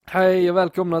Hej och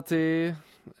välkomna till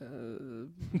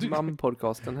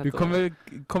MAM-podcasten. Du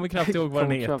kommer knappt ihåg vad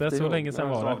den heter, så länge sedan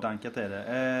var det. Avdankat är det.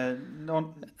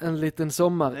 En liten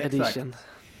sommar-edition.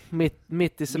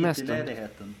 Mitt i semestern. Mitt i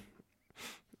ledigheten.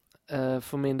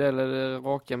 För min del är det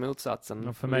raka motsatsen.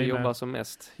 Ja, för mig jobbar med. som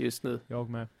mest just nu. Jag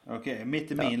med. Okej,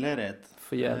 mitt i min ledighet.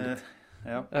 För jävligt.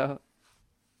 Ja.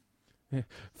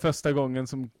 Första gången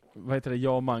som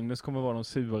jag och Magnus kommer vara de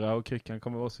sura och Kryckan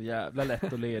kommer vara så jävla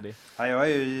lätt och ledig. Ja,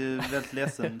 jag är ju väldigt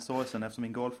ledsen, sorgsen efter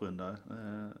min golfrunda.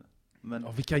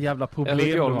 Men Vilka jävla problem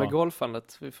Eller du går har. med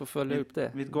golfandet. Vi får följa upp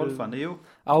det. mitt golfande, jo.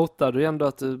 Outar du ändå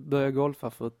att du börjar golfa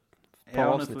för ett par Ja, nu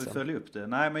avsnitt får vi sedan? följa upp det.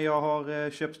 Nej, men jag har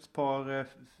köpt ett par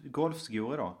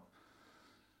golfskor idag.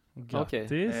 Grattis.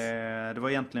 Det var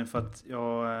egentligen för att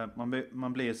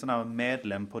man blir sån här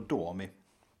medlem på Dormi.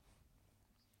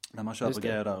 När man köper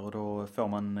grejer där, och då får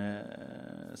man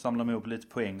samla med upp lite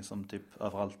poäng som typ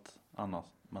överallt annars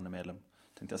man är medlem,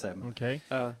 tänkte jag säga. Okej.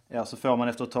 Ja, så får man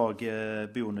efter ett tag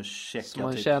bonuscheckar. Så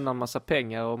man typ. tjänar en massa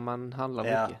pengar och man handlar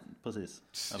Ja, mycket. precis.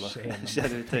 Eller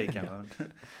känner vi till kanske.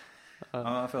 Ja,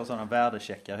 man får sådana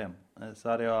värdecheckar hem. Så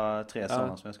hade jag 3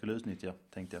 sådana som jag skulle utnyttja,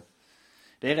 tänkte jag.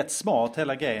 Det är rätt smart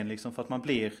hela grejen liksom, för att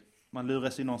man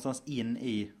luras ju någonstans in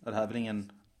i, det här är väl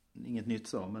inget nytt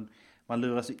så, men man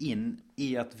luras ju in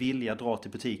i att vilja dra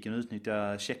till butiken och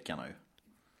utnyttja checkarna ju.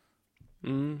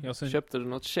 Köpte du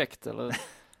något käckt eller?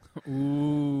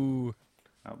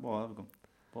 Ja, bra övergång.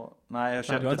 Bra. Nej, jag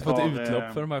köpte du har inte fått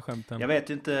utlopp för de här skämten. Jag vet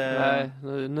inte. Nej,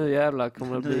 nu jävlar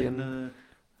kommer det bli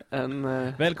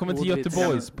en Välkommen till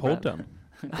Göteborgspodden.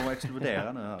 Kommer att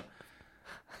explodera nu här.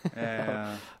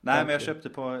 Nej, men jag köpte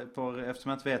på eftersom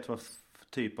jag inte vet vad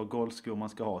typ av golfskor man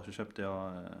ska ha, så köpte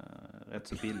jag rätt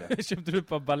så billiga. Köpte du ett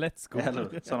par ballettskor?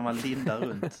 Eller sådana man lindar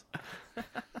runt.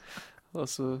 Och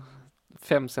så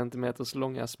 5 centimeters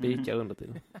långa spikar under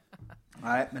tiden.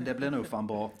 Nej, men det blev nog fan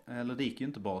bra. Eller det gick ju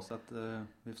inte bra, så att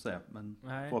vi får se. Men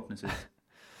förhoppningsvis.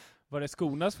 Var det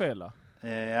skornas fel då?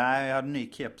 Nej, jag hade en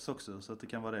ny keps också, så att det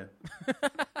kan vara det.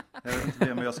 Jag vet inte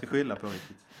vem jag ska skylla på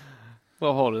riktigt.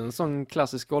 Vad har du? En sån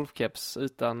klassisk golfkeps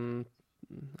utan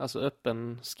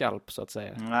öppen skalp så att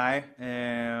säga? Nej,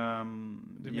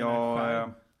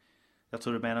 jag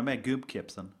tror du menar med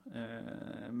gubbkepsen.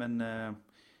 Men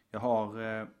jag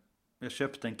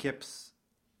köpte en keps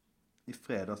i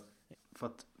fredags för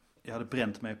att jag hade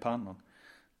bränt mig i pannan.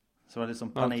 Så det var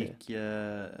liksom panik.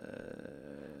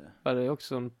 Var det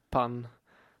också en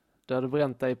Du hade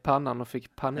bränt dig i pannan och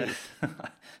fick panik?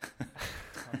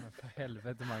 Men för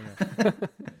helvete, Magnus.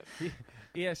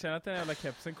 Erkänn att den jävla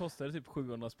kepsen kostade typ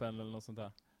 700 spänn eller något sånt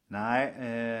där. Nej,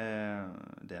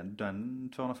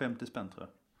 den 250 spänn tror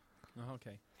jag. Jaha,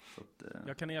 okej.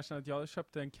 Jag kan erkänna att jag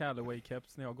köpte en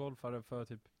Callaway-keps när jag golfade för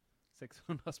typ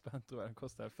 600 spänn tror jag. Den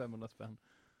kostade 500 spänn.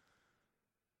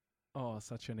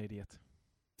 Such an idiot.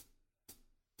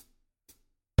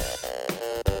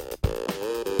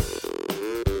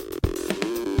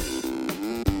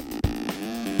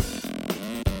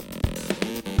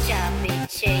 Chubby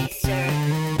Chaser.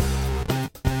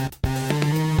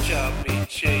 Chubby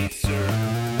Chaser.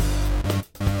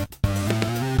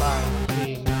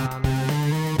 Vikingan.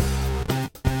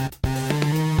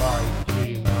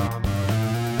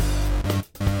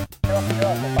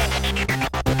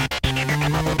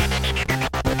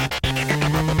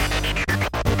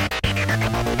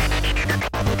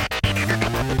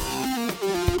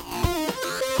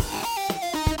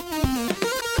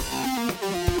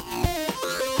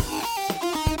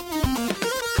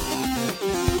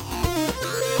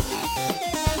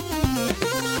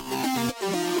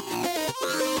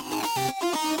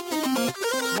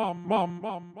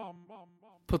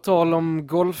 På tal om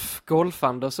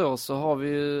golfande och så har vi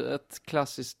ju ett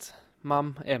klassiskt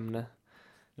MAM-ämne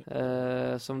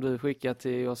som du skickade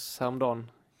till oss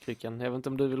häromdagen, Kryckan. Jag vet inte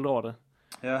om du vill dra det.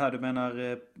 Ja, du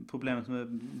menar problemet med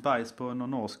bajs på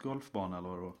någon norsk golfbana eller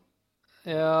vad då?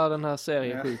 Ja, den här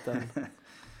serieskiten.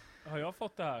 Har jag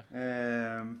fått det här?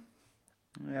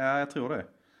 Ja, jag tror det.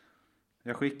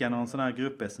 Jag skickar någon sån här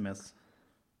grupp-sms.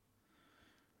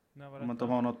 Om man inte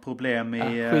har något problem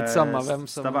i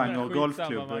Stavanger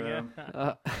golfklubb.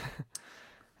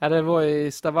 Ja, det var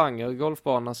i Stavanger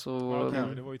golfbana, så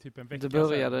det var ju typ en vecka det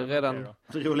började sedan. redan.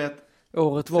 Det är roligt.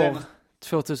 Året var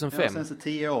 2005. Ja, sen så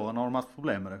 10 år har de haft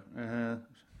problem med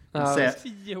det.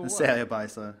 10 år. En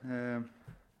seriebajsare.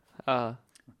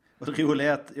 Och det roliga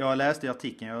är att jag läste i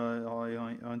artikeln, jag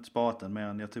har inte sparat den mer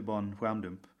än jag tog bara en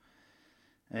skärmdump.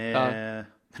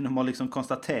 Men de har liksom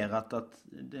konstaterat att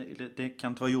det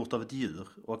kan inte vara gjort av ett djur.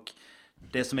 Och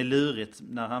det som är lurigt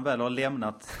när han väl har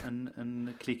lämnat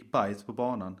en klick bajs på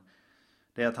banan,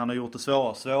 Det är att han har gjort det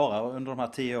svårare under de här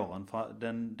 10 åren. För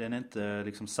den är inte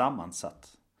liksom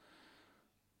sammansatt.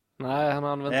 Nej, han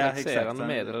har använt laxerande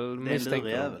medel. Det är en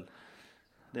lurig jävel.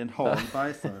 Det är en hal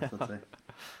bajsare så att säga.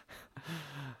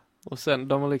 Och sen,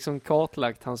 de har liksom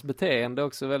kartlagt hans beteende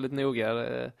också väldigt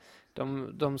noga.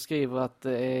 De skriver att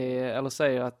det är, eller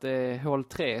säger att det är hål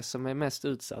 3 som är mest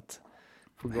utsatt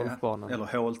på golfbanan. Eller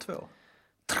hål 2.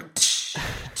 Ja,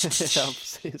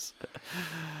 precis.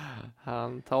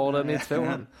 Han tar den i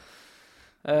 2:an.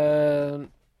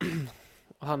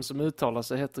 Han som uttalar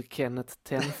sig heter Kenneth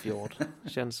Tenfjord.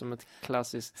 Känns som ett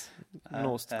klassiskt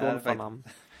norskt golfarnamn.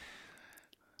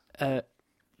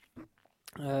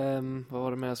 Vad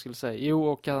var det mer jag skulle säga? Jo,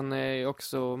 och han är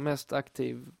också mest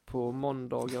aktiv på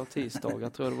måndagar och tisdagar,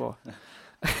 tror jag det var.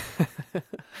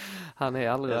 Han är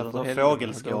aldrig över på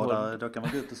fågelskådare, då kan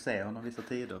man gå ut och se honom vissa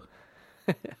tider.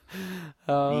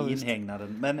 I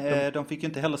inhägnaden. Men de fick ju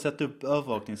inte heller sätta upp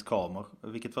övervakningskameror,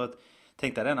 vilket var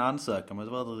tänkte den ansökan, men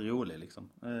det var väldigt roligt liksom.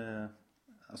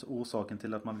 Alltså orsaken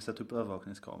till att man vill sätta upp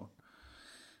övervakningskameror.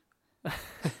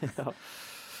 Ja.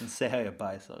 En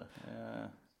seriebajsare.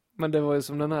 Men det var ju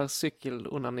som den här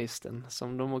cykelonanisten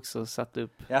som de också satt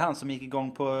upp. Ja, han som gick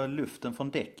igång på luften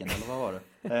från däcken, eller vad var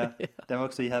det? Den var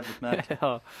också jävligt märklig.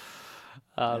 Ja,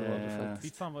 det var det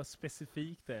faktiskt. Fan vad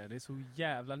specifikt det är. Det är så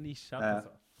jävla nischat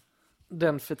alltså.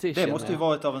 Den fetischen. Det måste ju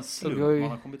varit av en slump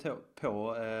man har kommit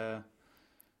på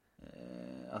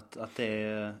att det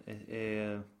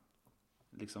är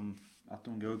liksom att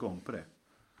de går igång på det.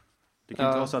 Det kan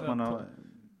inte vara så att man har...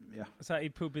 Ja. Så här, i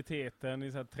puberteten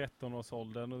i så här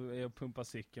 13-årsåldern och är och pumpar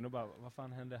cykeln och bara, vad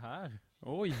fan hände här?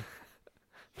 Oj!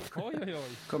 Oj.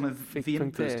 Kom en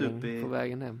vindpust upp på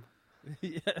vägen hem.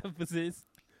 Ja, precis.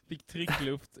 Fick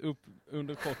tryckluft upp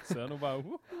under kotsen och bara,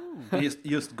 woho!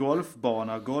 Just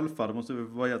golfbana, golfare måste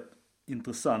vara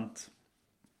intressant.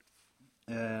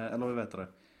 Eller vad vet du?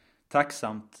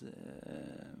 Tacksamt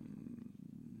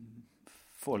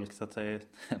folk så att säga,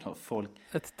 eller folk.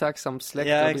 Ett tacksamt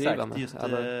släkte att driva med. Just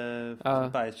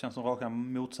Berg känns som raka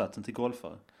motsatsen till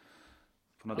golfare.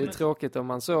 Det är tråkigt om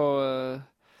man så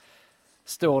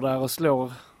står där och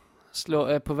slår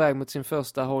är på väg mot sin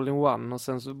första hole-in-one och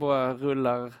sen så bara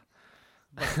rullar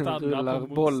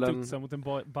bollen. Studsar mot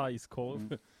en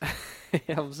bajskorv.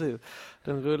 Ja, precis.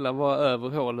 Den rullar bara över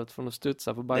hålet från att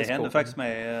studsa på bajskorven. Det hände faktiskt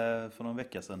med för någon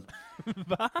vecka sedan.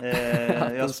 Va?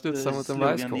 Jag slog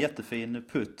en jättefin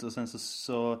putt och sen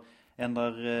så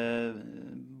ändrar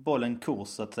bollen kurs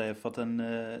så att säga, för att den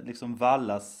liksom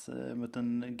vallas mot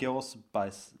en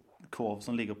gåsbajskorv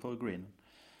som ligger på green.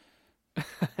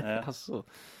 Alltså,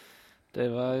 det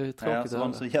var ju tråkigt. Ja, så var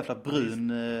det så jävla brun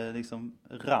liksom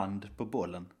rand på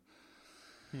bollen.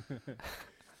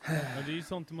 Men det är ju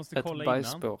sånt du måste kolla innan. Ett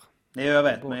bajsspår. Nej, jag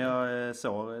vet, men jag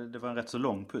såg det var en rätt så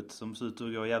lång putt som såg ut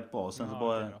att gå jävligt bra. Och sen så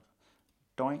bara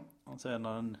doing, och sen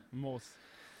en mås.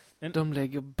 De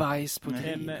lägger bajs på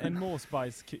en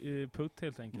måsbajsputt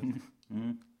helt enkelt.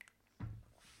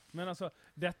 Men alltså,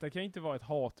 detta kan ju inte vara ett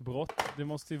hatbrott. Det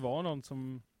måste ju vara någon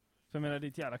som... För jag menar, det är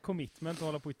ett jävla commitment att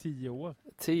hålla på i 10 år.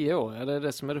 10 år, ja, det är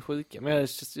det som är det sjuka. Men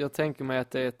jag tänker mig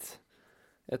att det är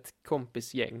ett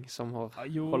kompisgäng som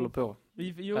håller på.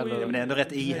 Jo, men det är ändå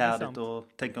rätt ihärdigt och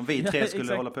tänk om vi 3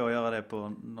 skulle hålla på och göra det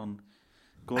på någon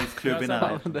golfklubb i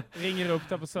närheten. Ringer upp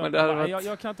där på söndag.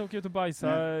 Jag kan inte åka ut och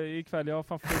bajsa ikväll. Jag har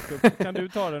fan fått upp. Kan du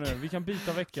ta det nu? Vi kan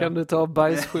byta vecka. Kan du ta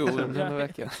bajsjouren den här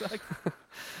veckan?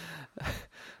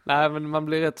 Nej, men man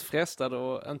blir rätt frestad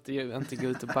och inte gå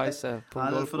ut och bajsa på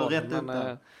en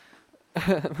golfbana.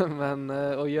 Men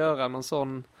att göra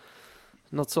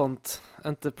något sånt,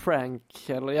 inte prank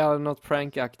eller något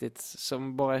prankaktigt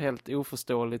som bara är helt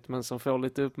oförståeligt men som får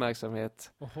lite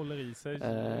uppmärksamhet. Och håller i sig.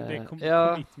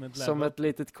 Som ett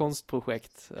litet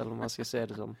konstprojekt, eller man ska säga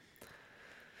det som.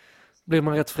 Blir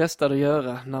man rätt frestad att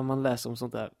göra när man läser om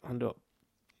sånt där ändå.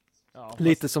 Ja,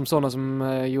 lite som sådana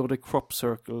som gjorde crop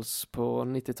circles på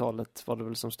 90-talet var det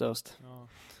väl som störst. Ja.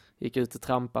 Gick ut och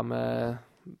trampa med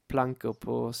plankor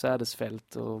på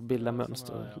sädesfält och bilda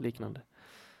mönster och liknande.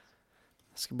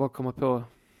 Jag ska bara komma på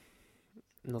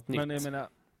något nytt. Men jag menar,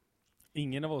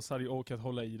 ingen av oss hade ju orkat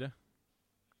hålla i det.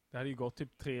 Det hade ju gått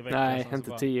typ 3 veckor. Nej,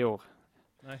 inte 10 år.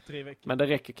 Nej, 3 veckor. Men det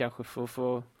räcker kanske för att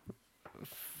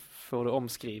få det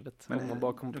omskrivet. Men om man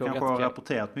bara kommer du på kanske har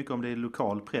rapporterat mycket om det i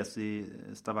lokal press i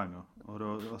Stavanger.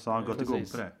 Och så har han gått igång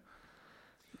på det.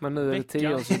 Men nu är det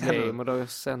 10-årsjubileum och då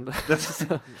sänder...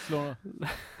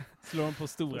 Slår de på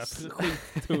stora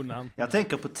skittunnan. Jag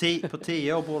tänker på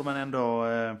 10 år borde man ändå...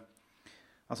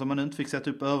 Alltså om man inte fick sätta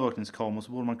upp övervakningskameror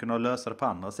så borde man kunna lösa det på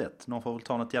andra sätt. Någon får väl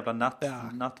ta något jävla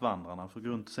nattvandrarna för att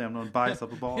gå runt och se om någon bajsar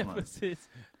på banan. Ja, precis.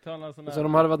 Så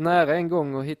de hade varit nära en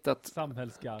gång och hittat...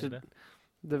 Samhällsgarde.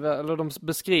 Eller de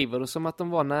beskriver det som att de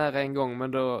var nära en gång,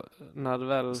 men då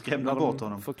när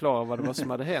honom. Förklarade vad det var som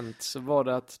hade hänt, så var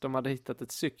det att de hade hittat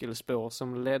ett cykelspår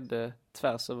som ledde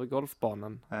tvärs över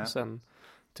golfbanan. Ja. Och sen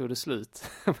tog det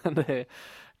slut. Men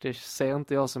det ser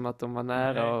inte jag som att de var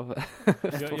nära. Och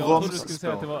Jag trodde du skulle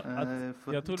säga att det var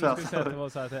jag trodde du skulle säga att det var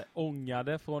så här att det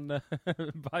ångade från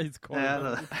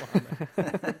bajskorven.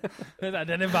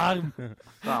 Den är varm.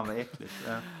 Fan vad äckligt.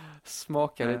 Ja.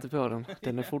 Smaka lite på den.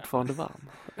 Den är fortfarande varm.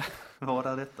 Vad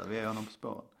är detta? Vi är honom på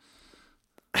spåren.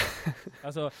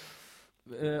 Alltså,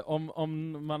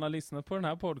 om man har lyssnat på den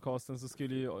här podcasten så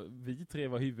skulle ju vi tre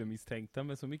vara huvudmisstänkta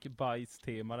med så mycket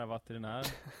bajstema det har varit i den här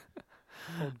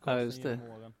podcasten. Ja, just det.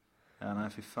 Ja, nej,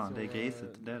 fy fan, det är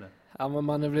grisigt, det är det. Ja, men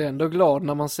man blir ändå glad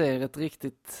när man ser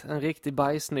en riktig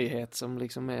bajsnyhet som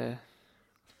liksom är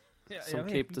som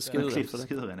klippt och skuren. Klippt och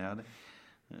skuren, ja.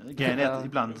 Grejen är att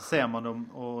ibland ser man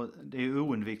dem och det är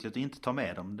oundvikligt att inte ta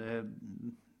med dem.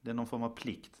 Det är någon form av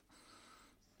plikt.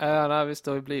 Ja, nej, visst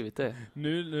har ju blivit det.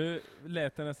 Nu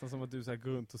lät det nästan som att du så här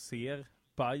går runt och ser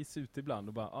bajs ut ibland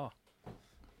och bara,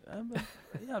 men,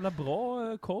 jävla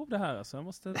bra korv det här alltså. Jag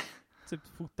måste typ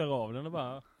fota av den och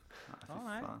bara,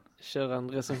 nej. Köra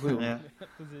en recension. Ja.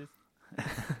 Precis.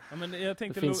 Ja, men jag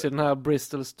tänkte det finns ju den här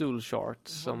Bristol Stool Chart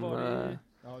som,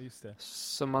 ja, just det.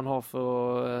 som man har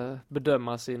för att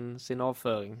bedöma sin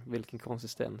avföring, vilken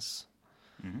konsistens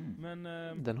Men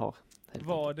den har.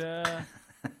 Var det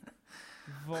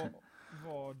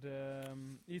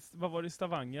vad var det i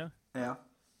Stavanger? Ja.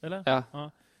 Eller?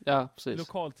 Ja, precis.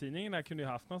 Lokaltidningen kunde ju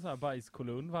haft någon sån här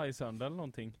bajskolumn varje söndag eller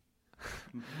någonting.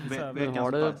 Nu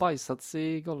har det bajsats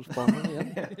i golfbanan igen.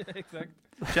 Exakt.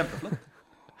 Kämpeflott.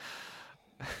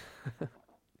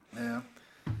 Ja.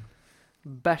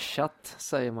 Bärsat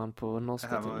säger man på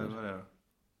norska. Vad är det då?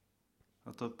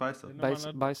 Att ta upp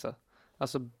bajsat? Bajsa.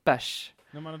 Alltså bärs.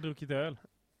 När man har druckit öl.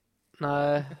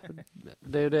 Nej,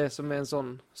 det är ju det som är en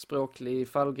sån språklig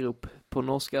fallgrop på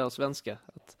norska och svenska.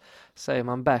 Att säger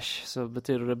man bärs så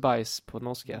betyder det bajs på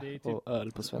norska typ och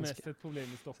öl på svenska. Mest ett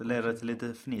problem i Stockholm. Så leder det till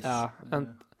lite fniss. Ja,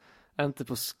 inte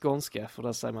på skånska för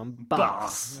där säger man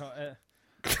bars. Ja,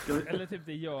 eller typ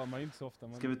det gör man ju inte så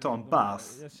ofta. Ska vi ta en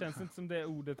bars? Det känns inte som det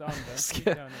ordet används.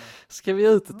 Ska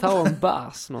vi ut och ta en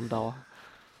bars någon dag?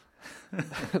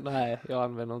 Nej, jag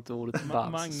använder inte ordet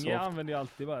bars. Mange använder ju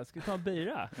alltid bara, ska vi ta en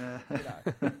bira?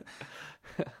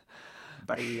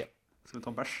 Bärs. Ska vi ta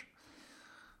en bärs?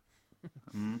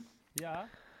 Ja,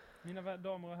 mina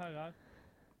damer och herrar.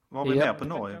 Vad har vi mer på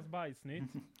Norge?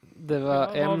 Det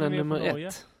var ämne nummer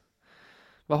 1.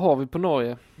 Vad har vi på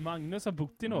Norge? Magnus har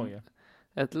bott i Norge.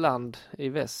 Ett land i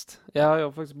väst. Ja, jag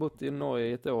har faktiskt bott i Norge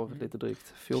i ett år, lite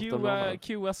drygt. 14 månader.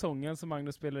 Kua sången som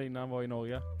Magnus spelade in när han var i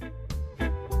Norge.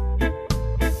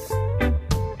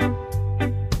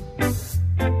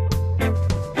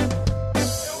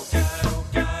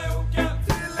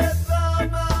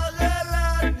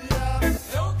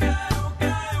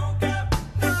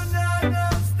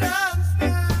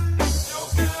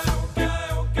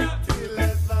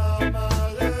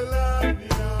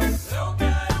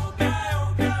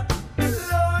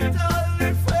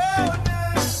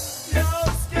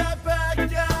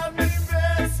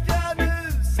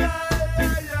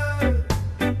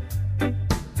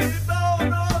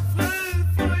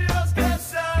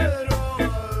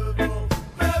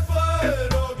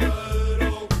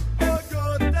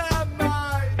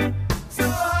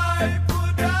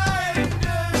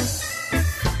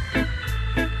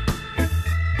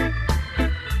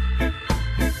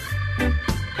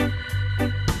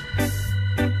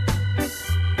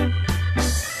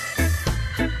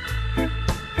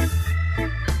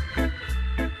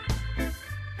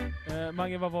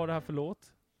 Vad var det här för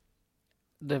låt?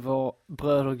 Det var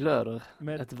Bröd och glöder.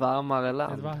 Med ett varmare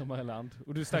land. Ett varmare land.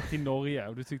 Och du stack till Norge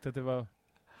och du tyckte att det var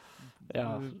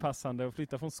passande att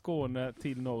flytta från Skåne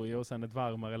till Norge och sen ett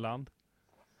varmare land.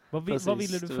 Vad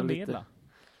ville du förmedla?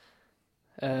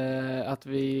 Att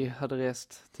vi hade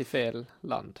rest till fel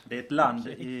land. Det är ett land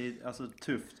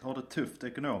har det tufft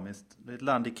ekonomiskt. Det är ett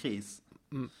land i kris.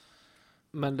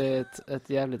 Men det är ett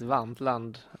jävligt varmt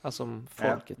land. Alltså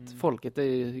folket. Folket är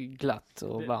ju glatt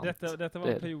och varmt. Detta var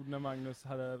en period när Magnus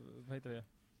hade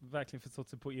verkligen förstått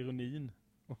sig på ironin.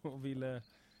 Och ville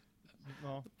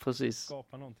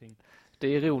skapa någonting. Det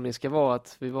ironiska var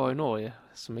att vi var i Norge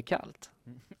som är kallt.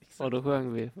 Och då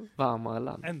sjöng vi varmare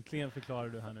land. Äntligen förklarar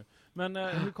du här nu. Men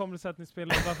hur kom det sig att ni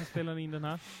varför spelar ni in den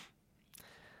här?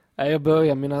 Jag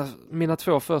började mina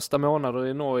 2 första månader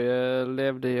i Norge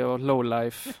levde jag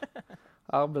lowlife.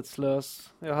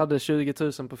 arbetslös. Jag hade 20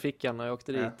 000 på fickan när jag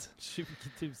åkte dit. 20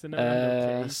 000 är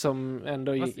ändå okej. Som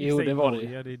ändå, Fast i jo sig det var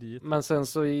Norge, det. det är dyrt. Men sen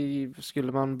så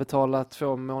skulle man betala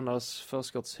 2 månaders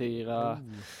förskottshyra.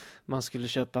 Man skulle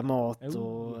köpa mat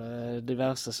och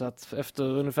diverse. Så att efter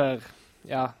ungefär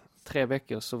 3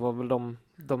 veckor så var väl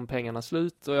de pengarna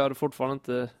slut. Och jag hade fortfarande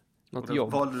inte något Och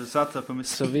jobb. valde du att satsa på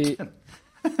musiken?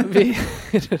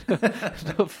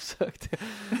 Så då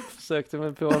försökte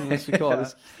mig på en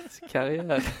musikalisk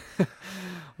karriär.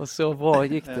 Och så bra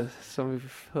gick det, som vi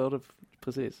hörde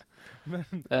precis.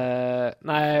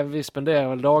 Nej, vi spenderade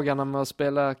väl dagarna med att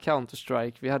spela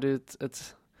Counter-Strike. Vi hade ju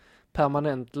ett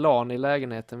permanent LAN i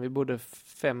lägenheten. Vi bodde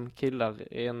 5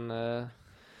 killar i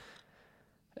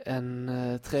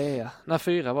en 3. Nej,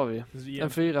 4 var vi. En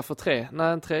 4 för 3.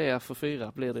 Nej, en 3 för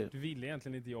 4 blir det. Du ville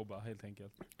egentligen inte jobba, helt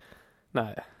enkelt.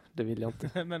 Nej, det vill jag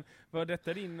inte. Men var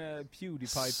detta din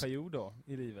PewDiePie-period då,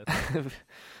 i livet?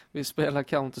 Vi spelar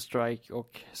Counter-Strike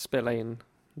och spelar in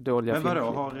dåliga filmklipp.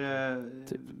 Men vadå,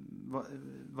 typ.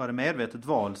 var det medvetet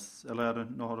val, eller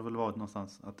nu har det väl varit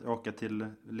någonstans, att åka till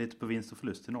lite på vinst och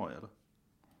förlust i Norge, eller?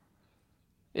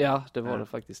 Ja, det var det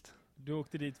faktiskt. Du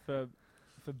åkte dit för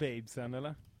babesen,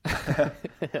 eller?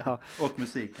 Ja. Och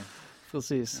musiken.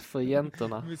 Precis, för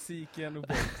jäntorna. Musiken och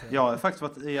babesen. Jag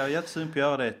är jättesugen på att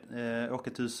göra det,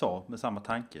 åka till USA med samma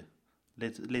tanke.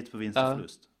 Lite på vinst och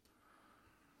förlust.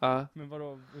 Ja. Men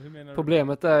vadå, hur menar du?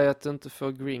 Problemet är att du inte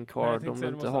får green card om du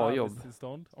inte har jobb.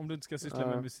 Om du inte ska syssla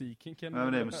med musiken kan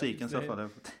men det är musiken så fall.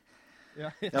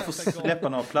 Jag får släppa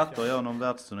några plattor och göra någon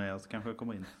världsturné så kanske jag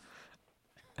kommer in.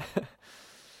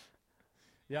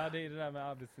 Ja, det är det där med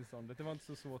arbetstillståndet. Det var inte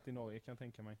så svårt i Norge, kan jag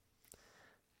tänka mig.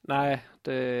 Nej,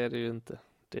 det är det ju inte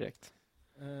direkt.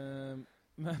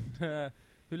 Men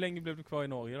hur länge blev du kvar i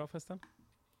Norge då förresten?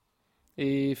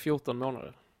 I 14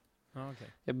 månader. Okay.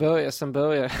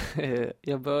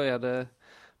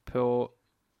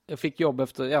 Jag fick jobb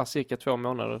efter cirka 2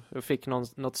 månader. Jag fick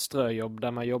något ströjobb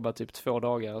där man jobbar typ 2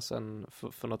 dagar och sen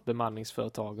för något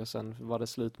bemanningsföretag och sen var det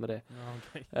slut med det.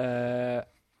 Okay.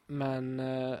 Men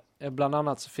bland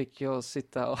annat så fick jag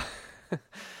sitta och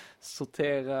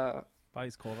sortera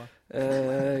bajskorvar.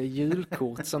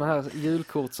 Julkort, såna här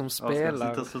julkort som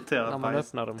spelar när man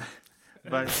öppnar dem.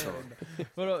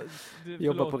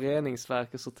 Jobbar på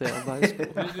reningsverk och sorterar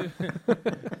bajskorvar.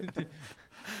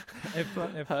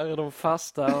 Här är de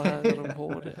fasta och här är de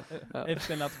hårda.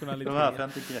 Efter nationalitet. De här får jag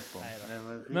inte grepp om.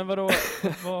 Men vadå,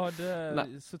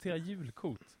 sortera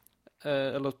julkort?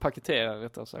 Eller paketera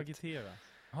rättare sagt. Paketera?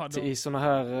 I såna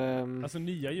här... alltså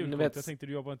nya julkort, jag tänkte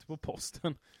du jobbar inte på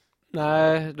posten.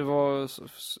 Nej,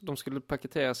 de skulle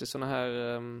paketeras i såna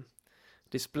här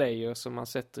displayer som man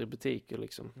sätter i butiker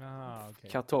liksom. Okay.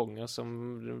 Kartonger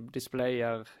som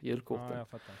displayar julkorten. Jag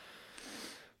fattar.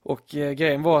 Och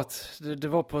grejen var att det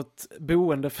var på ett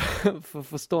boende för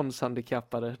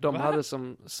förståndshandikappade. De hade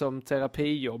som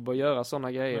terapijobb att göra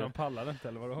sådana grejer. Men de pallade inte,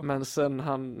 eller vadå? Men sen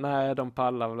de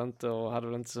pallade väl inte och hade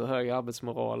väl inte så hög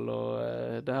arbetsmoral. Och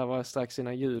det här var strax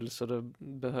innan jul så det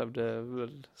behövde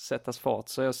väl sättas fart.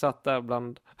 Så jag satt där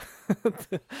bland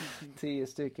 10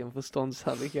 stycken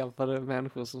förståndshandikappade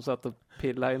människor som satt och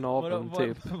pillade i naveln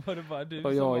typ. Var det bara du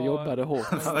och jag jobbade hårt.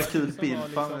 Det var kul bild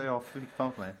jag fick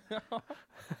framför mig.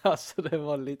 Alltså det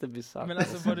var lite bisarrt. Men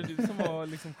alltså var det du som var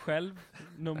liksom själv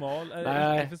normal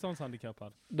eller inte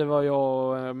förståndshandikappad? Det var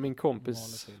jag och min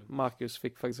kompis Marcus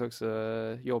fick faktiskt också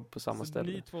jobb på samma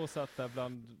ställe. Ni 2 satt där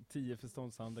bland 10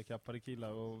 förståndshandikappade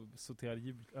killar och sorterade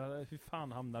hur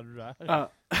fan hamnade du där?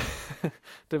 Ja.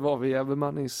 Det var via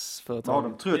bemanningsföretag. Ja,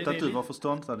 de trodde att du var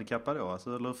förståndshandikappad då,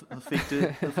 alltså, eller hur fick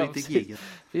du giget?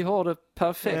 Vi har det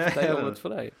perfekta jobbet för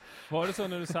dig. Var det så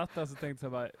när du satt där så tänkte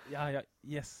jag bara,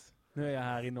 yes. Nu är jag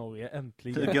här i Norge,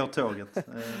 äntligen. Nu går tåget.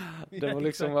 Det var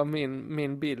liksom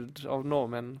min bild av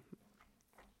normen.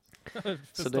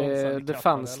 Så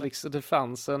det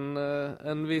fanns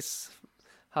en viss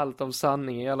halt av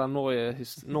sanning i alla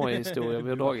Norge-historier vi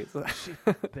har dragit.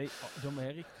 Shit, de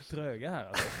är riktigt tröga här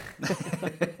alltså.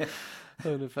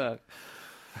 Ungefär.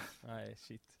 Nej,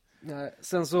 shit. Nej,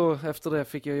 sen så efter det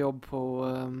fick jag jobb på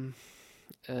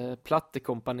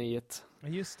Plattekompaniet.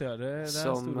 Just det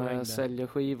som säljer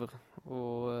skivor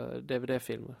och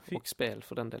DVD-filmer och spel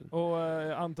för den delen. Och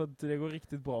antar att det går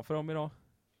riktigt bra för dem idag?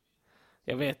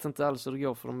 Jag vet inte alls hur det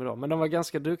går för dem idag. Men de var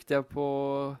ganska duktiga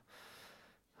på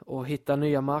att hitta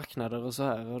nya marknader och så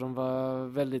här. Och de var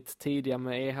väldigt tidiga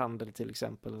med e-handel till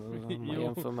exempel. Om man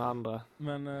jämför med andra.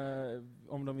 Men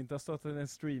om de inte har startat en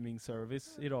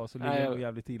streaming-service idag så ligger de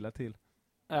jävligt illa till.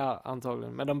 Ja,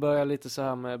 antagligen. Men de börjar lite så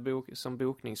här med som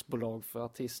bokningsbolag för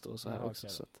artister och så här också.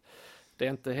 Okay. Så att Det är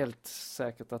inte helt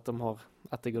säkert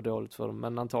att det går dåligt för dem,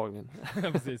 men antagligen.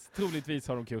 Precis, troligtvis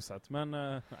har de kussat. Men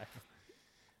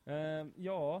nej.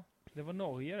 Ja, det var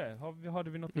Norge det. Hade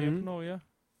vi något mer på Norge?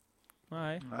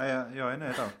 Nej. Nej, jag är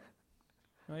nöjd där.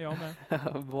 Ja, jag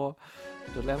med. Bra.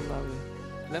 Då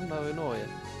lämnar vi Norge.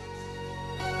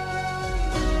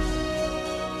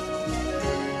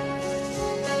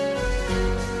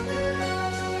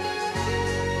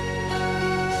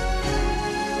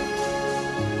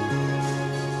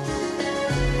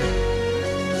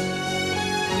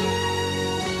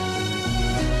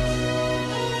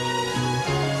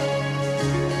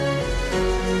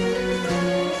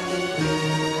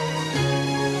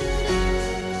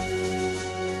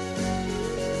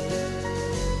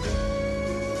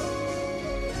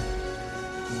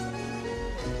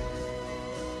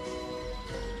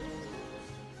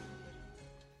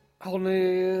 Har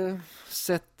ni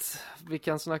sett, vi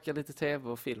kan snacka lite tv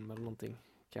och film eller någonting,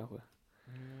 kanske?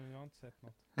 Jag har inte sett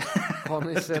något. Har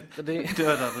ni sett det?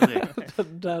 Dödade direkt.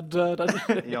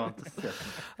 Dödade. Jag har inte sett.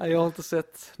 Nej, jag har inte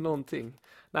sett någonting.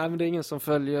 Nej, men det är ingen som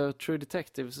följer True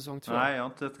Detective säsong 2. Nej, jag har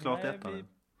inte sett klart Nej, detta än.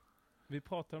 Vi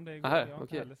pratade om det igår. Aha, Jag har inte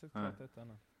okej. heller sett klart detta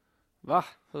än. Va?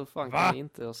 Hur fan Va? kan ni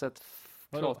inte ha sett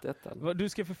Vadå? klart detta? Du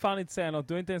ska för fan inte säga något.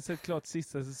 Du har inte ens sett klart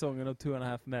sista säsongen av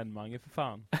 2.5 Men, Mange, för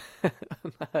fan.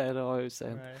 Nej, det har jag ju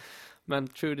sett. Nej. Men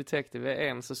True Detective är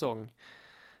en säsong.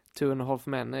 2.5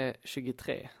 Men är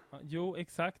 23. Ja, jo,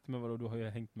 exakt. Men vadå, du har ju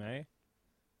hängt med.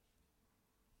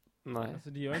 Nej. Alltså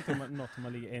det gör inte något om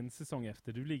man ligger en säsong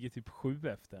efter. Du ligger typ 7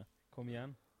 efter. Kom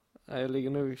igen. Nej, jag ligger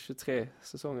nog 23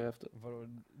 säsonger efter. Vadå,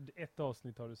 ett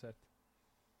avsnitt har du sett.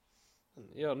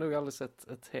 Jag har nog aldrig sett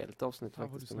ett helt avsnitt Fan,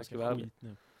 vad faktiskt. du Om jag ska snackar vara ärlig. skit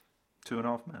nu.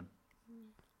 2.5 Men.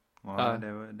 Ja. Ja,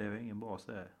 det var ingen bra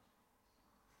serie.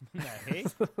 Nej,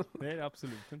 det är det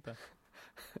absolut inte.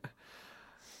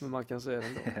 Men man kan se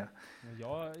den då. Ja. Men jag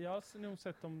har nog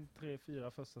sett de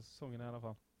 3-4 första säsongerna i alla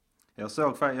fall.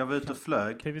 Jag var ute och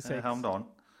flög TV6. häromdagen.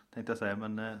 Tänkte jag säga,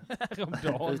 men...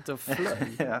 Häromdagen. Ut och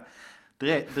flög. ja,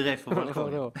 direkt från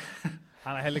balkongen. Vadå?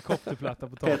 Han har helikopterplatta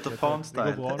på taket. Peter Pan Det går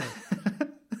style. bra nu.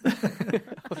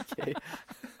 Okej.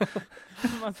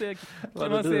 Man ser, Var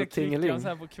man det ser du, Tingeling? Klickan så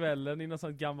här på kvällen i något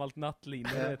sånt gammalt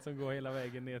nattlinje vet, som går hela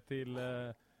vägen ner till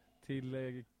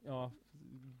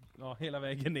hela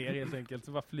vägen ner helt enkelt.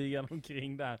 Så bara flyger han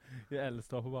omkring där i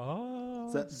Älvstorp och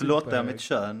bara Så blottar jag mitt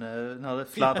kön när det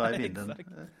fladdrar i vinden.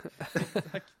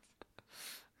 Exakt.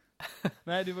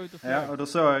 Nej, du var ute och flög. Ja, och då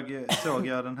såg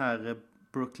jag den här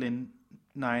Brooklyn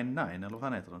 99, eller vad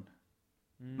fan heter den?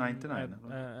 99,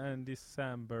 eller? Andy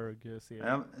Samberg-serien.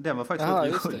 Ja, den var faktiskt Jaha,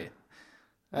 lite just rolig.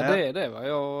 Ja, det är det va?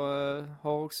 Jag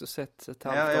har också sett ett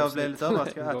halvt Ja, jag avsnitt blev lite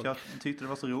överraskad en att jag tyckte det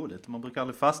var så roligt. Man brukar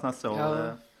aldrig fastna så.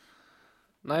 Ja.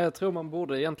 Nej, jag tror man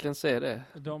borde egentligen se det.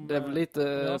 Det är väl jag lite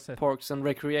har sett. Parks and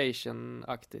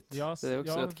Recreation-aktigt. Det är också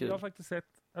rätt kul. Jag har faktiskt sett,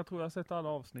 jag tror jag har sett alla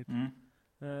avsnitt. Mm.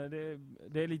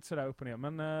 Det är lite sådär upp och ner,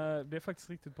 men det är faktiskt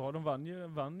riktigt bra. De vann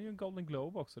ju en Golden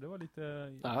Globe också. Det var lite,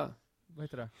 Ja. vad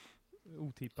heter det?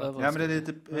 Otippat. Över- Ja, men det är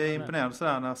lite imponerande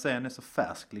sådär när serien är så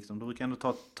färsk liksom. Då brukar ändå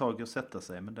ta tag och sätta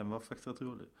sig, men den var faktiskt rätt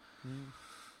rolig. Mm.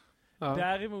 Ja.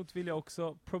 Däremot vill jag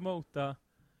också promota,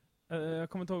 jag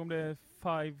kommer inte ihåg om det är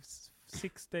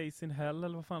 6 Days in Hell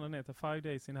eller vad fan den heter, 5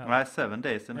 Days in Hell. Nej, 7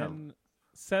 Days in Hell. 7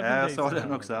 Ja, jag Days såg in den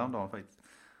Hell. också häromdagen faktiskt.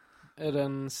 Är det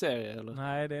en serie eller?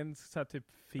 Nej, det är en sån här typ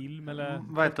film eller...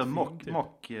 Vad heter film, typ?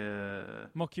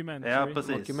 Mockumentary. Ja,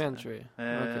 precis. Documentary.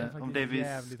 Okej. Om Davis...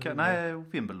 Jävligt rolig. Nej,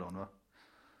 Wimbledon va?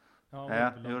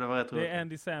 Ja, Jo, det var rätt det roligt. är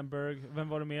Andy Samberg. Vem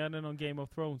var det mer? Det är någon Game of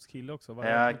Thrones-kille också. Va?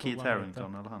 Jag Ja, kommer inte ihåg Keith vad han Harington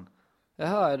heter. eller han.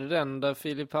 Jaha, är det den där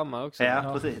Filip Hammar också?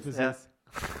 Ja, precis. Ja.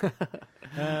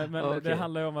 Men Okej. det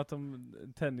handlar ju om att de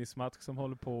tennismatch som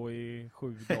håller på i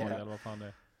 7 dagar eller vad fan det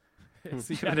är.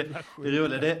 Så jävla Det är sjukt.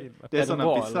 roligt. Det är Är den sådana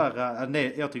bra, bizarra...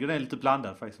 Jag tycker den är lite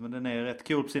blandad faktiskt. Men den är rätt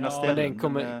cool på sina Ja, ställen. den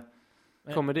kommer-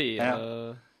 men, Komedi? Ja.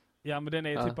 Eller? Ja, men den är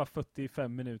Ja. typ bara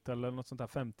 45 minuter eller något sånt där,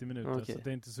 50 minuter. Okej. Så det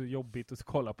är inte så jobbigt att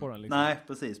kolla på den liksom. Nej,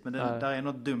 precis. Men Nej. där är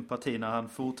något dumt parti när han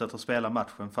fortsätter att spela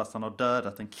matchen fast han har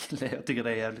dödat en kille. Jag tycker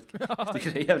det är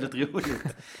jävligt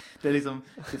roligt. Det är liksom,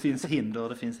 det finns hinder och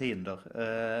det finns hinder.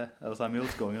 Eller så här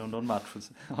motgångar under en match.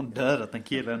 Så har han dödat en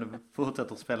kille och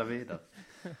fortsätter att spela vidare.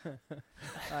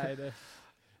 Nej,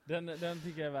 den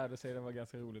tycker jag är värd att se. Den var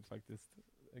ganska roligt faktiskt.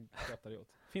 Jag skrattade åt.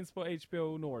 Finns på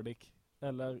HBO Nordic.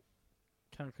 Eller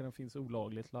kanske den finns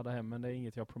olagligt. Ladda hem, men det är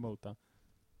inget jag promotar.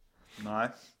 Nej.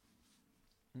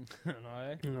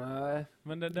 Nej. Nej.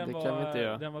 Men den Det kan vi inte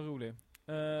göra. var rolig.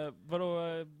 Vadå,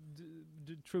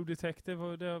 True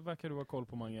Detective, det verkar du ha koll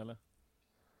på, Mange, eller?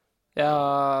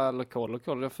 Ja, eller koll.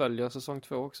 Jag följer säsong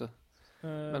 2 också.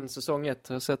 Men, Men säsong 1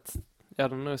 har jag sett... Ja,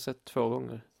 den har jag sett 2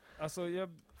 gånger. alltså,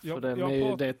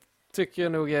 För det tycker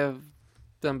jag nog är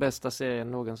den bästa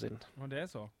serien någonsin. Och det är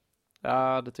så.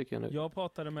 Ja, det tycker jag nog. Jag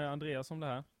pratade med Andreas om det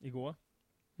här igår.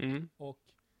 Mm. Och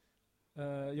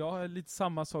jag har lite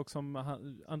samma sak som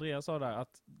Andreas sa där.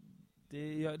 Att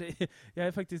jag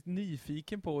är faktiskt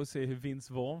nyfiken på att se hur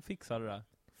Vince Vaughn fixar det där.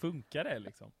 Funkar det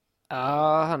liksom?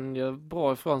 Ja, han gör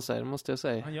bra ifrån sig, det måste jag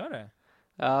säga. Han gör det?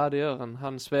 Ja, det gör han.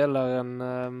 Han spelar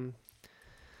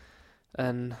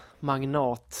en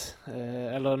magnat,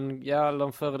 eller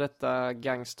en före detta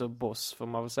gangsterboss får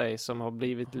man väl säga, som har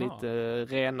blivit lite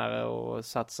renare och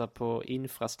satsar på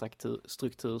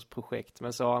infrastruktursprojekt.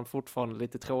 Men så har han fortfarande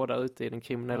lite trådar ute i den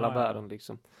kriminella världen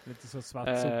liksom. Lite så svart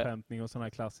upphämtning och sådana här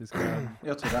klassiska...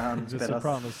 Jag tror att han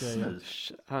spelar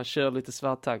snut. Han kör lite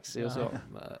svart taxi och så.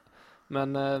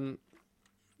 Men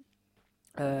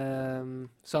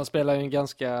så han spelar ju en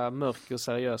ganska mörk och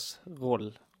seriös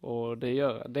roll. Och det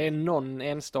är någon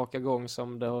enstaka gång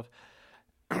som det har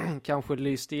kanske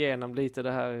lyst igenom lite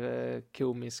det här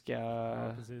komiska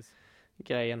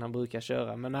grejen han brukar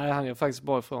köra. Men nej, han gör faktiskt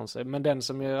bra ifrån sig. Men den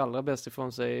som gör allra bäst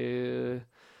ifrån sig är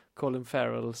Colin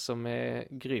Farrell, som är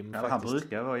grym faktiskt. Han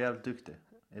brukar vara jävligt duktig.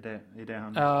 Är det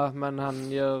han... Ja, men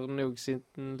han gör nog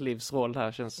sin livsroll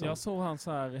här, känns som. Jag såg han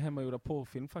så här hemmagjorda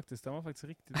porrfilm faktiskt. Den var faktiskt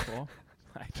riktigt bra.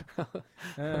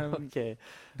 Okej.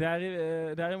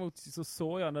 Däremot så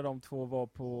såg jag när de två var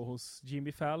hos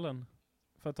Jimmy Fallon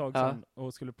för ett tag sedan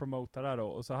och skulle promota där då.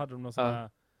 Och så hade de någon sån här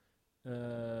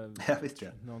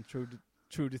någon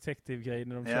True Detective-grej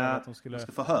när de körde att de skulle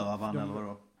förhöra varandra eller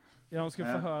vadå? Ja, de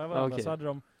skulle förhöra varandra. Så hade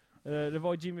de det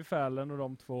var Jimmy Fallon och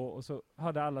de två, och så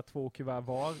hade alla 2 kuvert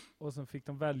var, och sen fick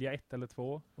de välja 1 eller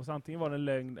 2, och så antingen var det en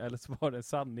lögn eller så var det en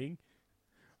sanning.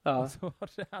 Och så var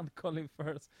det han Colin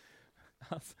Firth.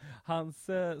 Hans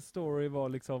story var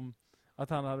liksom att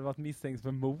han hade varit misstänkt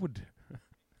för mord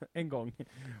en gång.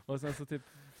 Och sen så typ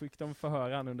fick de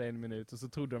förhöra han under 1 minut, och så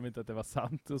trodde de inte att det var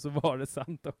sant, och så var det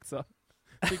sant också.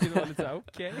 Vilket var lite så här,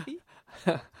 okej.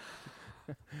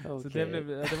 Så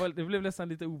det blev nästan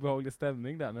lite obehaglig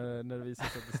stämning där när det visade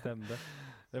sig att det stämde.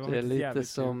 Det är lite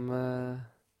som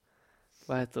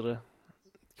vad heter det?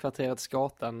 Kvarteret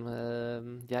Skatan.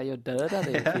 Jag dödade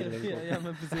dig killen. ja,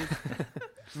 men precis.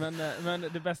 Men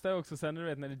det bästa är också sen, du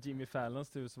vet, när det är Jimmy Fallons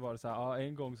tur, så var det så här,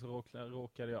 en gång så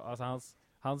råkade jag, alltså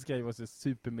hans grej var så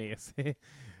supermesig.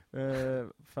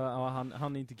 För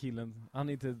han är inte killen, han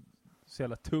är inte så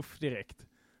jävla tuff direkt.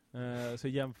 Så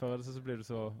i jämförelse så blev det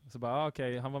så bara,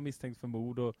 okej, han var misstänkt för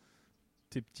mord, och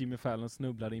typ Jimmy Fallon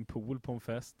snubblade i en pool på en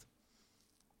fest.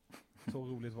 Så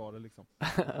roligt var det liksom.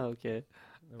 Okej.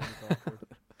 Det var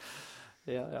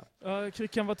lite ja.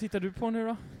 Kryckan, vad tittar du på nu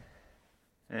då?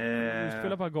 Du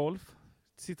spelar bara golf.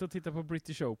 Sitter och tittar på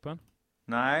British Open.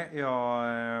 Nej,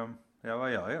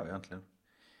 vad gör jag egentligen?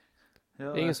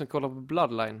 Ingen som kollar på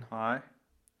Bloodline?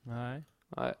 Nej.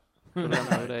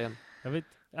 Jag vet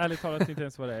ärligt talat inte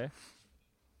ens vad det är.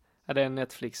 Ja, det är en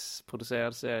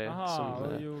Netflix-producerad serie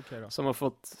som har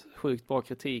fått sjukt bra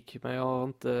kritik. Men jag har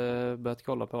inte börjat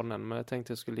kolla på den än. Men jag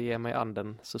tänkte jag skulle ge mig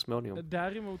anden så småningom.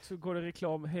 Däremot så går det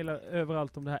reklam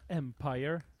överallt om det här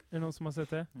Empire. Är det någon som har sett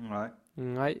det?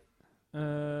 Nej.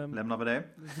 Lämnar vi det?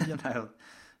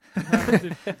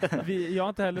 Jag har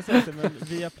inte heller sett det, men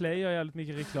Viaplay gör jävligt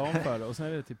mycket reklam för det. Och sen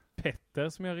är det typ Petter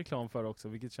som gör reklam för det också,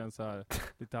 vilket känns så här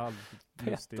lite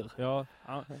halvlustigt. Ja,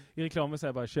 i reklamen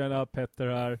säger bara, tjena, Petter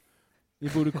här. Vi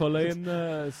borde kolla in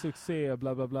succé,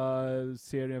 bla bla bla,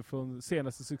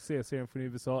 senaste succéserien från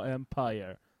USA,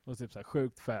 Empire. Och typ så här,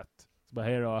 sjukt fett. Så bara,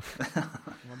 hej då.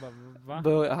 Man bara,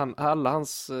 va? Alla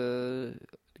hans...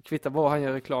 kvittar vad han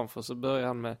gör reklam för, så börjar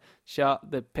han med, tja,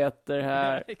 det är Petter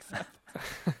här. Ja,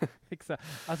 exakt.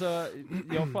 Alltså,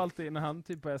 jag får alltid, när han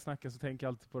typ börjar snacka, så tänker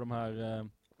jag alltid på de här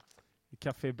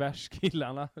Café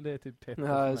Bärs-killarna. Det är typ Petter.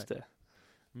 Ja, just det.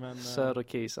 Men,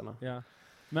 Söderkisarna. Ja.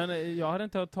 Men jag hade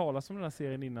inte hört talas om den här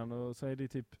serien innan, och så är det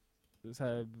typ så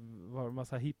här, var en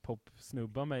massa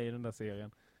hiphop-snubbar med i den där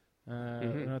serien.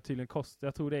 Den har tydligen kostat,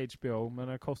 jag tror det är HBO, men den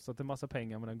har kostat en massa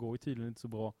pengar, men den går ju tydligen inte så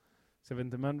bra. Så jag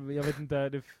vet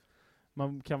inte,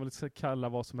 man kan väl kalla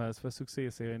vad som helst för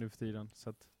succéserie nu för tiden. Så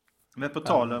att, men på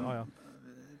tal om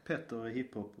Petter och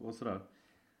hiphop och sådär,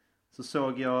 så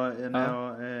såg jag när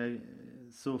jag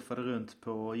surfade runt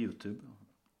på YouTube,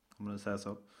 om man säger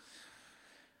så.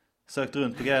 Sökte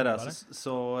runt på grejer där,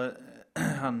 så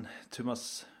han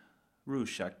Thomas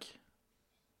Rushak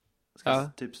ska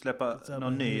typ släppa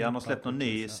någon ny, han har släppt någon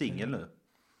ny singel nu.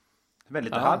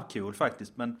 Väldigt halvcool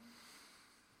faktiskt, men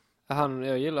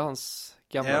jag gillar hans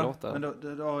gamla låtar. Men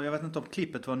jag vet inte om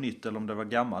klippet var nytt eller om det var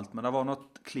gammalt, men det var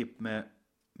något klipp med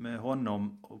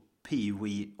honom och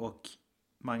Pee-wee och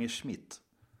Mange Schmidt.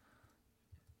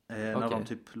 När de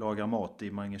typ lagar mat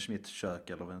i Mange Schmidts kök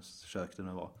eller vems kök det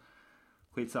nu var.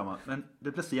 Skitsamma. Men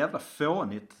det blir så jävla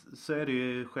fånigt. Så är det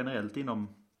ju generellt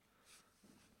inom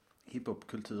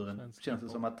hiphopkulturen. Känns det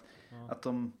som att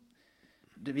de...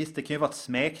 Visst, det kan ju vara ett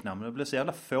smeknamn. Men det blir så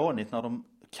jävla fånigt när de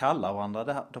kallar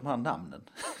varandra de här namnen.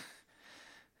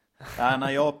 När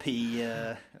jag Pi...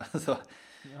 Alltså,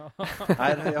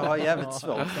 nej, jag har jävligt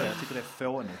svårt för det. Jag tycker det är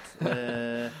fånigt.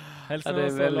 Helst när de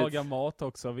väldigt... lagar mat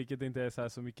också, vilket inte är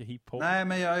så mycket hiphop. Nej,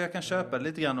 men jag kan köpa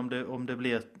lite grann om det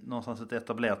blir någonstans ett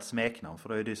etablerat smeknamn. För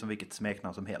då är det ju som vilket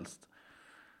smeknamn som helst.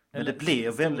 Men det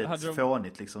blir väldigt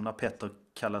fånigt liksom när Petter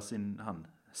kallar sin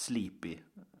Sleepy.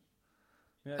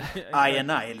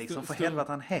 I liksom. För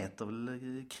helvete, han heter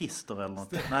väl Christer eller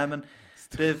något. Nej, men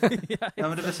det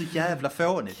blir så jävla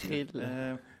fånigt.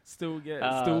 Stod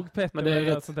Petter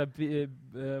med sånt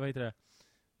där, vad heter det?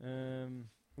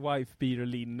 Wife beater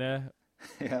linne,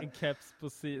 en keps på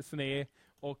sned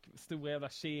och stora jävla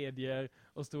kedjor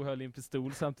och stod och höll i en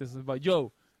pistol samtidigt som bara,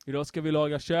 yo, idag ska vi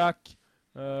laga kök.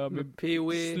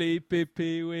 Pee-wee. Sleepy,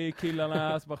 Pee-wee,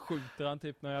 killarna. Så bara skjuter han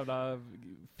typ någon jävla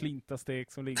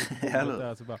flintastek som ligger på bordet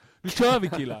där. Så bara, nu kör vi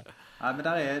killar! Ja, men det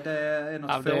är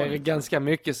något det är ganska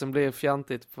mycket som blir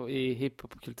fjantigt i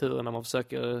hiphopkulturen när man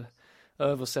försöker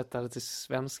översätta det till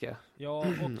svenska. Ja,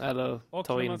 eller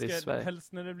ta in det i Sverige.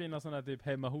 Helst när det blir någon sån här typ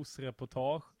hemma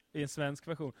hos-reportage i en svensk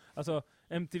version. Alltså,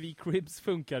 MTV Cribs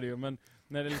funkar det ju, men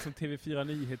när det är liksom TV4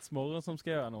 Nyhetsmorgon som ska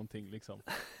göra någonting liksom.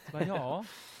 Så bara, ja,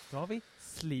 då har vi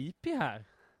Sleepy här.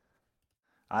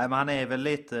 Nej, men han är väl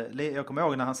lite... Jag kommer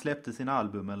ihåg när han släppte sin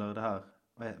album, eller det här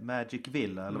Magic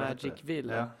Villa. Eller Magic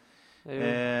Villa. Ja.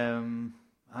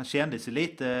 Han kändes ju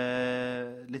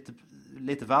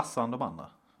lite vassare än de andra.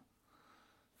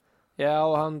 Ja,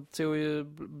 och han tog ju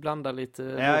blanda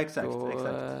lite exakt.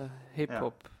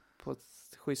 hiphop på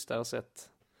ett schysstare sätt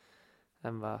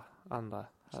än vad andra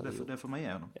hade gjort. Det får man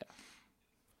ge honom.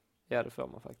 Ja, det får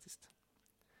man faktiskt.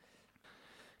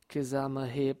 'Cause I'm a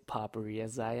hip-hopper,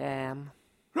 yes I am.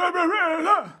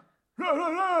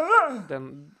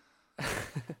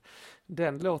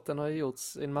 Den låten har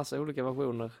gjorts i en massa olika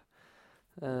versioner.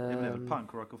 Det blev väl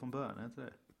punkrocker från början, är inte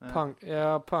det?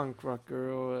 Punkrocker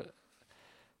och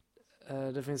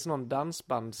det finns någon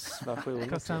dansbandsversion.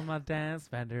 'Cause I'm a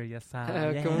dancebander, yes I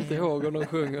am. Jag kommer inte ihåg om de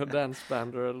sjunger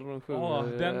dansbander eller de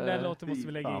sjunger... Den låten måste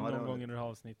vi lägga in någon gång i det här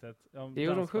avsnittet.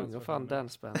 Jo, de sjunger fan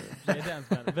dansbander. Det är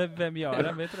dansbander. Vem gör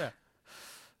den, vet du det?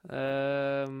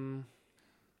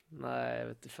 Nej, jag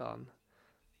vet inte fan.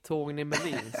 Torgny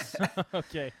Melins.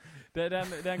 Okej.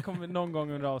 Den kommer någon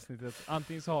gång under avsnittet.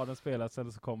 Antingen så har den spelats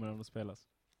eller så kommer den att spelas.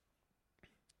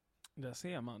 Där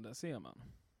ser man.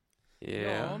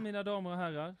 Yeah. Ja, mina damer och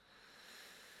herrar.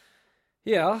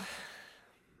 Ja.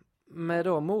 Med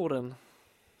de orden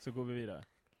så går vi vidare.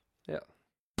 Ja.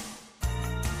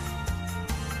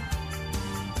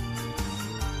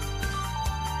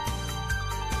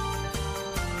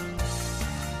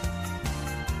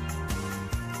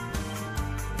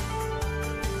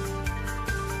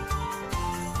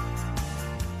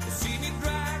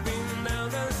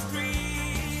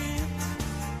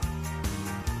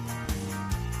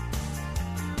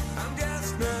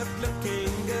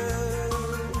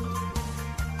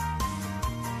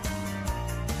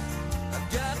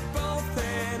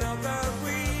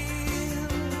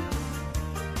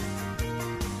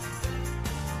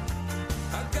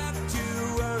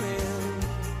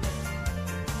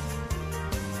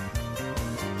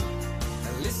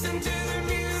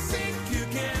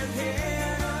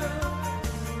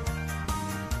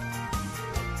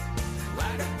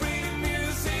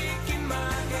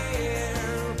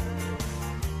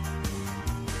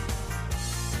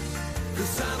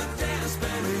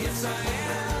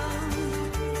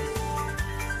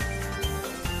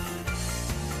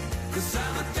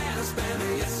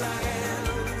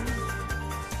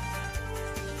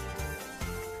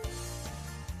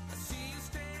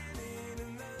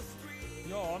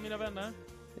 Ja, mina vänner.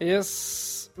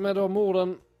 Yes, med de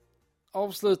orden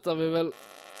avslutar vi väl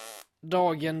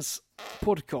dagens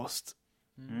podcast.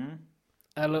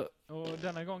 Eller? Och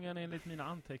denna gången enligt mina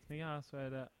anteckningar så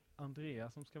är det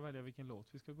Andrea som ska välja vilken låt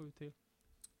vi ska gå ut till.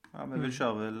 Ja, men vi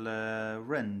kör väl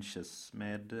Wrenches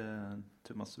med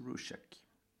Thomas Rushak.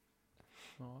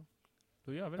 Ja,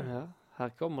 då gör vi det. Ja, här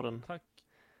kommer den. Tack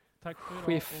för idag.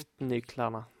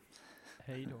 Skiftnycklarna.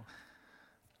 Hej då.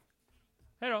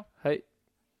 Hej då. Hej.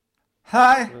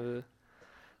 Hej.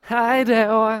 Hej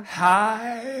då.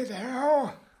 Hej då.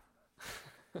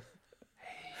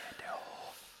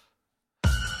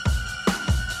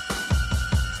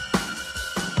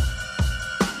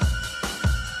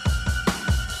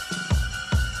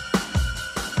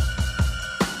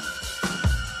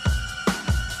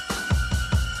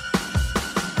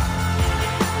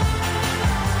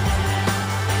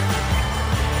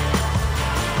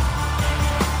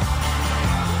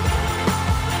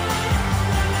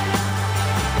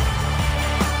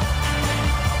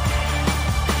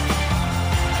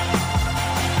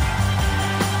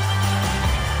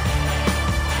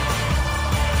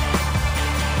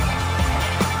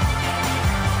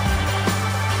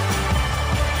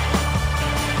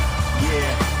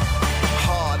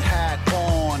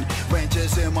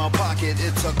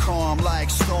 water calm like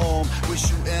storm. We're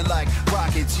shooting like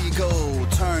rockets. He go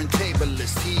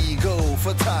turntablist. He go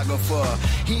photographer.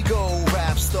 He go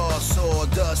rap star,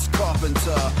 sawdust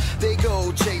carpenter. They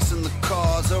go chasing the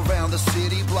cars around the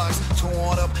city blocks.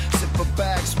 Torn up, zipper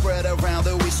bags spread around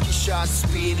the whiskey shots.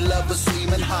 Speed lover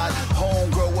steaming hot. Home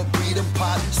grower breeding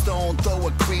pot. Stone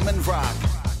thrower cream and rock.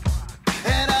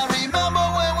 And I remember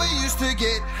when we used to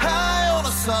get high on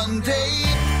a Sunday.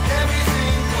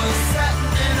 Everything was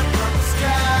satin in a purple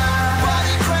sky.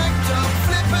 Body cranked up,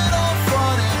 flip it on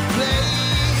front and play.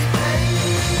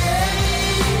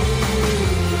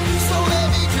 So let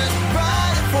me just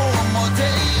ride it for one more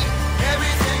day.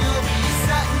 Everything will be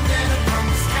satin in a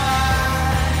purple sky.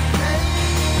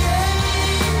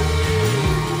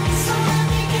 So let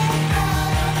me get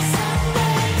high on a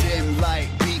Sunday. Dim light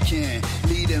beacon,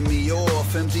 leading me off.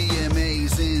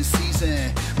 MDMA's in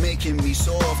season, making me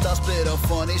soft. I split a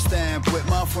funny stamp with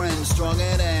my friends, strung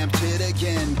and amped it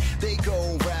again.